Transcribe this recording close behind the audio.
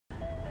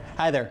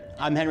Hi there,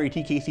 I'm Henry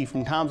T. Casey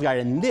from Tom's Guide,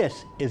 and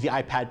this is the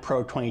iPad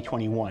Pro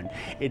 2021.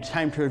 It's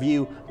time to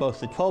review both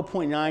the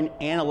 12.9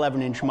 and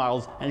 11-inch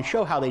models and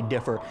show how they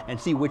differ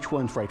and see which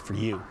one's right for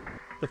you.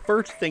 The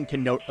first thing to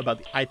note about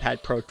the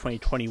iPad Pro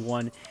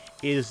 2021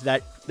 is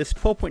that this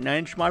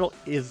 12.9-inch model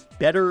is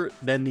better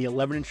than the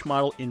 11-inch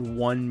model in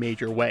one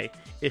major way.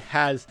 It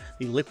has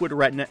the Liquid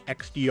Retina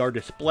XDR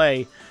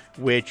display,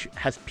 which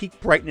has peak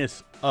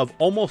brightness of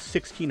almost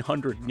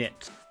 1600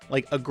 nits.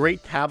 Like, a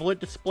great tablet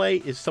display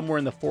is somewhere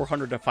in the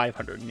 400 to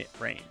 500 nit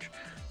range.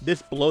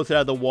 This blows it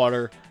out of the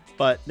water,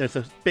 but there's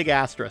a big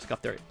asterisk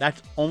up there.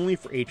 That's only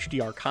for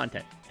HDR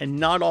content, and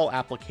not all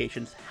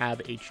applications have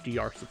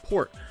HDR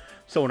support.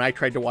 So when I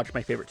tried to watch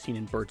my favorite scene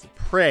in Birds of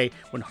Prey,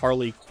 when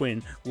Harley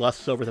Quinn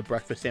lusts over the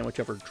breakfast sandwich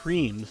of her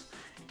dreams,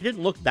 it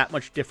didn't look that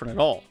much different at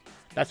all.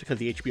 That's because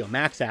the HBO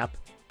Max app,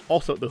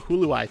 also the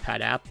Hulu iPad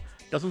app,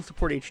 doesn't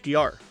support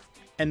HDR.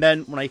 And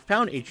then when I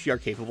found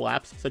HDR-capable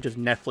apps, such as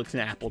Netflix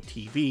and Apple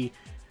TV,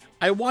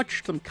 I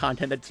watched some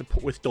content that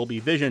support with Dolby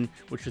Vision,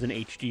 which is an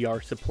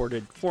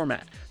HDR-supported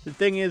format. The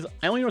thing is,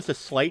 I only noticed a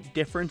slight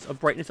difference of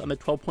brightness on the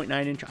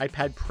 12.9-inch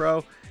iPad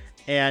Pro,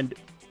 and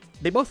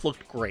they both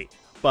looked great.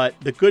 But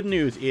the good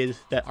news is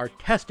that our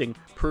testing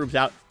proves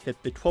out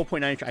that the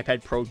 12.9-inch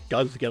iPad Pro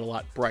does get a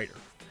lot brighter.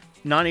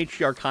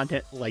 Non-HDR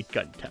content light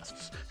gun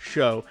tests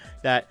show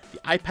that the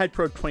iPad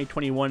Pro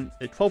 2021,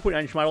 the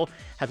 12.9-inch model,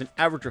 has an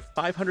average of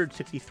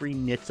 563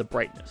 nits of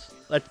brightness.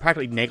 That's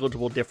practically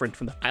negligible difference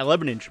from the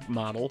 11-inch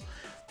model,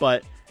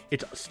 but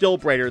it's still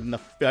brighter than the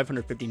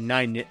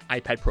 559 nit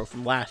iPad Pro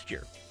from last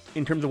year.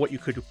 In terms of what you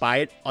could buy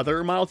at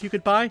other models you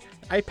could buy,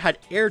 the iPad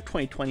Air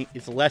 2020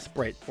 is less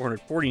bright,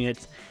 440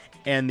 nits,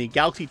 and the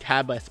Galaxy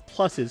Tab S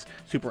Plus's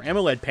Super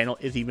AMOLED panel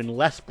is even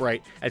less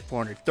bright at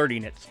 430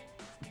 nits.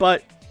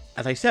 But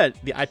as I said,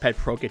 the iPad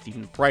Pro gets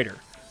even brighter.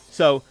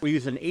 So we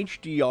use an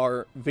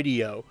HDR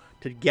video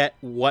to get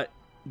what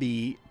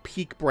the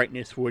peak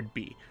brightness would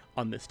be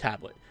on this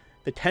tablet.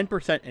 The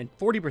 10% and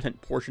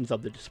 40% portions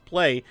of the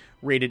display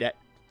rated at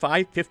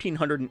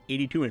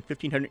 1582 and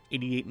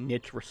 1588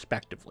 nits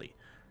respectively.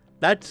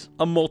 That's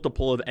a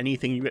multiple of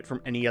anything you get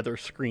from any other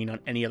screen on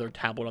any other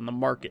tablet on the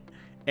market,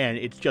 and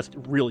it's just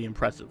really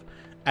impressive.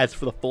 As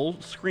for the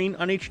full screen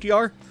on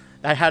HDR,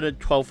 that had a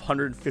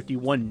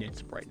 1251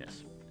 nits of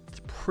brightness.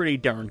 It's pretty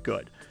darn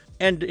good.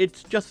 And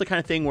it's just the kind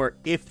of thing where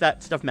if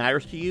that stuff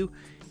matters to you,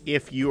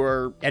 if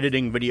you're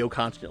editing video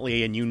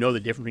constantly and you know the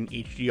difference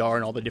between HDR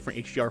and all the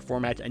different HDR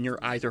formats and your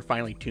eyes are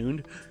finely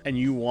tuned and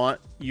you want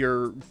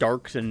your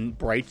darks and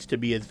brights to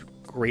be as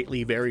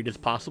greatly varied as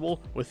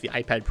possible with the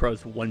iPad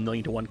Pro's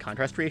 1,000,000 to 1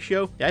 contrast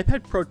ratio, the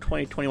iPad Pro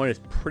 2021 is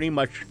pretty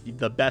much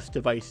the best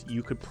device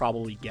you could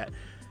probably get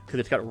because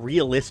it's got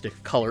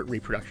realistic color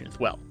reproduction as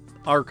well.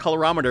 Our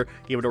colorimeter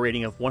gave it a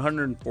rating of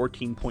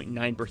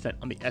 114.9%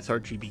 on the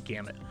sRGB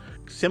gamut,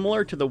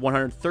 similar to the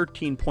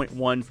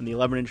 113.1 from the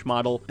 11-inch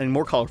model, and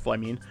more colorful,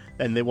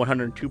 than the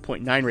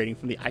 102.9 rating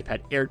from the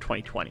iPad Air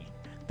 2020.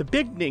 The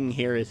big thing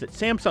here is that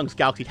Samsung's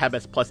Galaxy Tab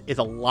S Plus is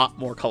a lot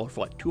more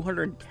colorful at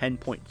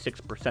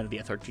 210.6% of the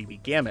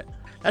sRGB gamut.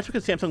 That's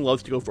because Samsung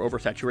loves to go for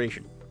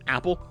oversaturation.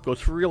 Apple goes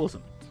for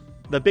realism.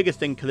 The biggest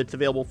thing, because it's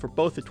available for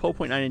both the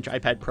 12.9-inch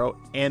iPad Pro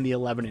and the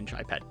 11-inch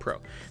iPad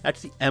Pro.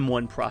 That's the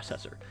M1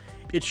 processor.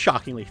 It's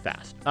shockingly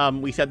fast.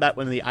 We said that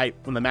when the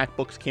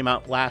MacBooks came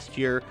out last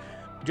year.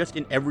 Just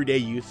in everyday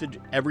usage,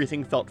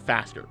 everything felt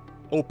faster.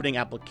 Opening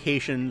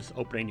applications,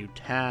 opening new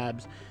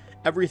tabs,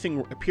 everything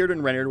appeared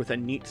and rendered with a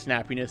neat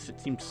snappiness. It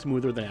seemed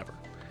smoother than ever.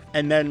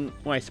 And then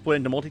when I split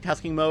into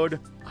multitasking mode,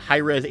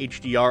 high-res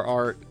HDR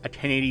art, a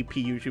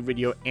 1080p YouTube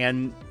video,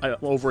 and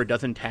over a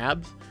dozen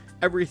tabs,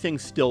 everything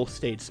still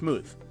stayed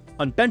smooth.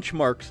 On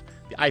benchmarks,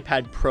 the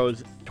iPad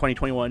Pro's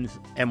 2021's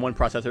M1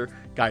 processor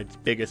got its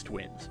biggest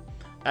wins.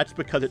 That's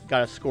because it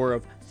got a score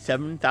of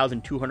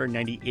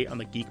 7,298 on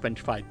the Geekbench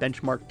 5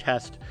 benchmark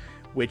test,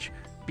 which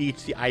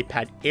beats the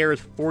iPad Air's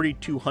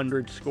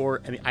 4,200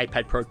 score and the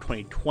iPad Pro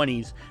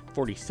 2020's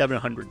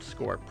 4,700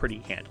 score pretty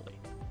handily.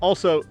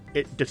 Also,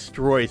 it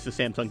destroys the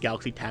Samsung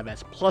Galaxy Tab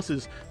S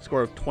Plus's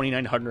score of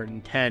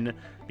 2,910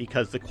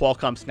 because the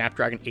Qualcomm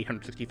Snapdragon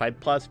 865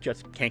 Plus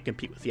just can't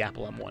compete with the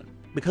Apple M1.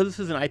 Because this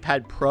is an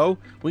iPad Pro,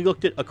 we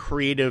looked at a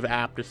creative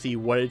app to see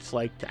what it's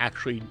like to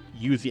actually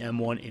use the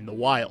M1 in the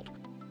wild.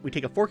 We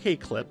take a 4K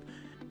clip,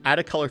 add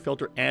a color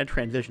filter and a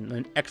transition, and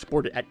then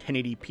export it at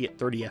 1080p at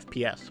 30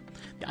 FPS.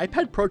 The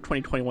iPad Pro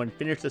 2021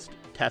 finished this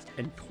test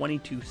in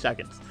 22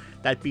 seconds.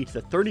 That beats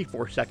the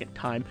 34-second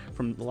time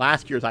from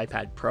last year's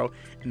iPad Pro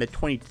and the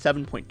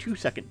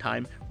 27.2-second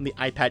time from the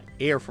iPad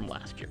Air from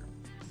last year.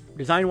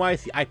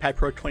 Design-wise, the iPad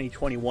Pro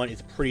 2021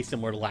 is pretty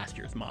similar to last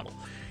year's model.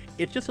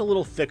 It's just a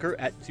little thicker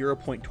at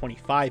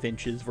 0.25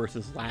 inches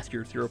versus last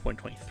year's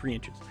 0.23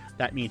 inches.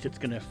 That means it's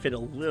going to fit a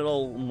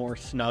little more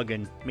snug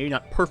and maybe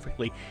not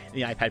perfectly in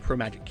the iPad Pro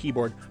Magic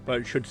Keyboard, but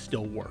it should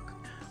still work.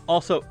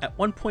 Also, at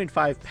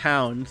 1.5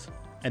 pounds,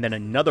 and then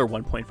another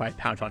 1.5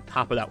 pounds on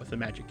top of that with the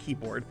Magic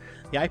Keyboard,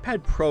 the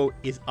iPad Pro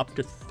is up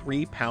to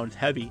 3 pounds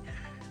heavy,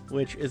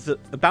 which is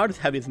about as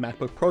heavy as the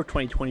MacBook Pro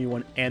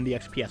 2021 and the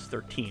XPS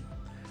 13.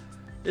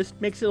 This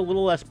makes it a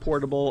little less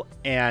portable,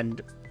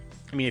 and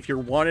I mean, if you're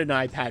wanting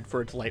an iPad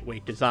for its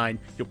lightweight design,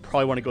 you'll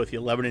probably want to go with the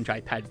 11-inch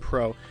iPad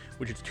Pro,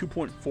 which is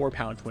 2.4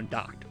 pounds when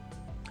docked.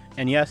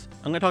 And yes,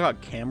 I'm going to talk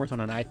about cameras on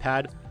an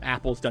iPad.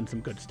 Apple's done some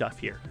good stuff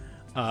here.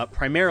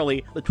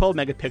 Primarily, the 12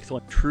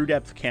 megapixel true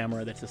depth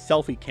camera that's a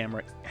selfie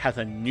camera has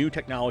a new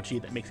technology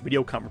that makes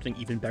video conferencing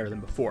even better than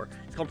before.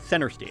 It's called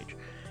center stage.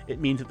 It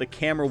means that the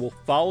camera will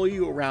follow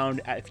you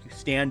around if you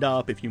stand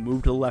up, if you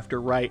move to the left or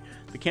right.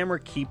 The camera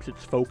keeps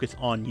its focus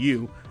on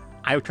you.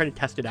 I tried to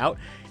test it out,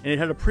 and it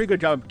had a pretty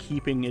good job of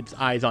keeping its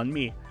eyes on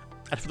me.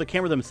 As for the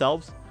camera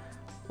themselves,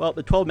 well,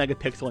 the 12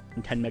 megapixel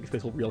and 10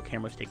 megapixel real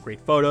cameras take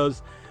great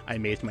photos. I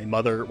amazed my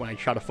mother when I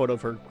shot a photo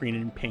of her green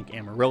and pink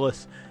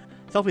amaryllis.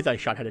 Selfies I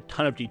shot had a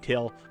ton of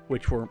detail,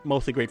 which were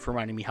mostly great for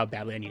reminding me how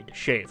badly I needed to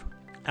shave.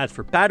 As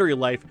for battery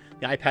life,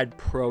 the iPad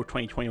Pro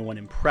 2021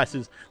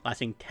 impresses,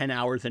 lasting 10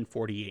 hours and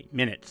 48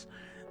 minutes.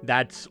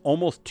 That's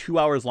almost 2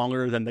 hours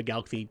longer than the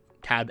Galaxy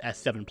Tab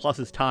S7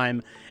 Plus's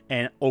time,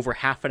 and over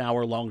half an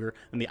hour longer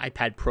than the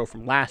iPad Pro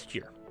from last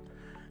year.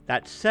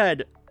 That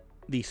said,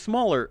 the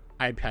smaller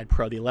iPad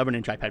Pro, the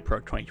 11-inch iPad Pro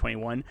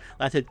 2021,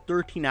 lasted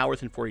 13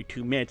 hours and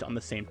 42 minutes on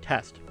the same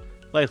test,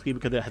 likely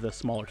because it has a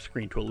smaller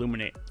screen to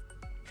illuminate.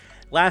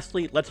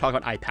 Lastly, let's talk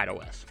about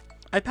iPadOS.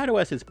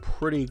 iPadOS is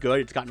pretty good.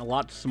 It's gotten a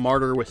lot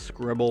smarter with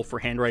Scribble for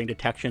handwriting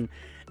detection,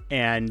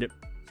 and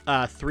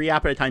 3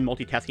 app at a time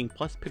multitasking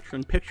plus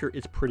picture-in-picture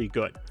is pretty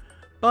good.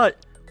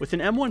 But with an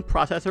M1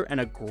 processor and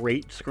a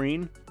great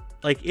screen,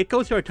 it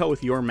goes toe-to-toe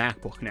with your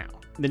MacBook now.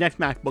 The next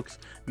MacBooks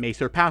may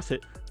surpass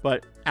it,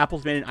 but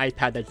Apple's made an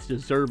iPad that's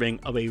deserving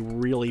of a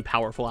really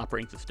powerful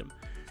operating system.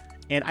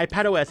 And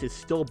iPadOS is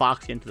still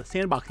boxed into the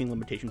sandboxing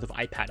limitations of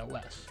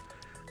iPadOS.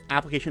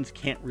 Applications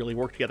can't really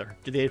work together.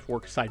 They just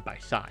work side by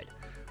side.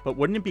 But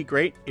wouldn't it be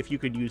great if you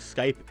could use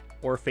Skype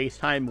or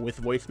FaceTime with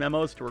voice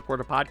memos to record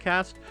a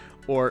podcast,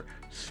 or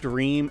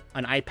stream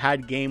an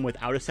iPad game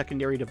without a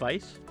secondary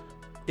device?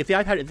 If the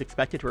iPad is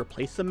expected to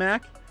replace the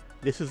Mac,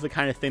 this is the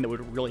kind of thing that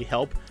would really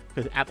help,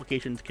 because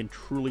applications can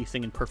truly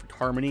sing in perfect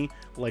harmony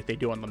like they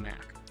do on the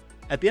Mac.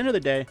 At the end of the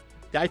day,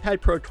 the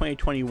iPad Pro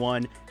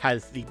 2021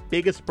 has the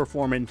biggest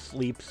performance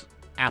leaps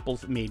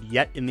Apple's made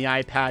yet in the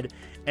iPad,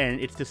 and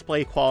its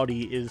display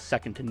quality is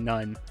second to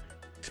none.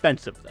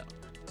 Expensive though.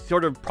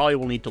 Sort of probably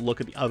will need to look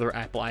at the other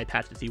Apple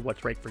iPads to see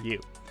what's right for you.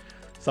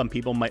 Some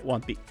people might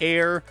want the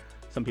Air,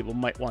 some people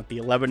might want the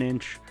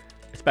 11-inch,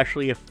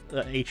 especially if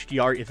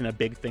HDR isn't a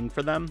big thing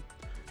for them.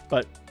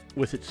 But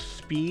with its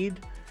speed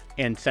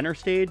and center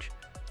stage,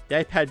 the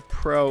iPad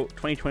Pro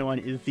 2021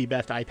 is the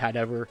best iPad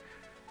ever.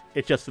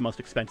 It's just the most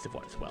expensive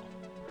one as well.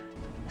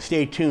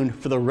 Stay tuned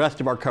for the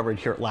rest of our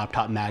coverage here at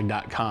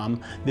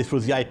laptopmag.com. This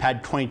was the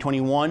iPad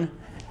 2021,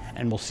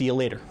 and we'll see you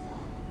later.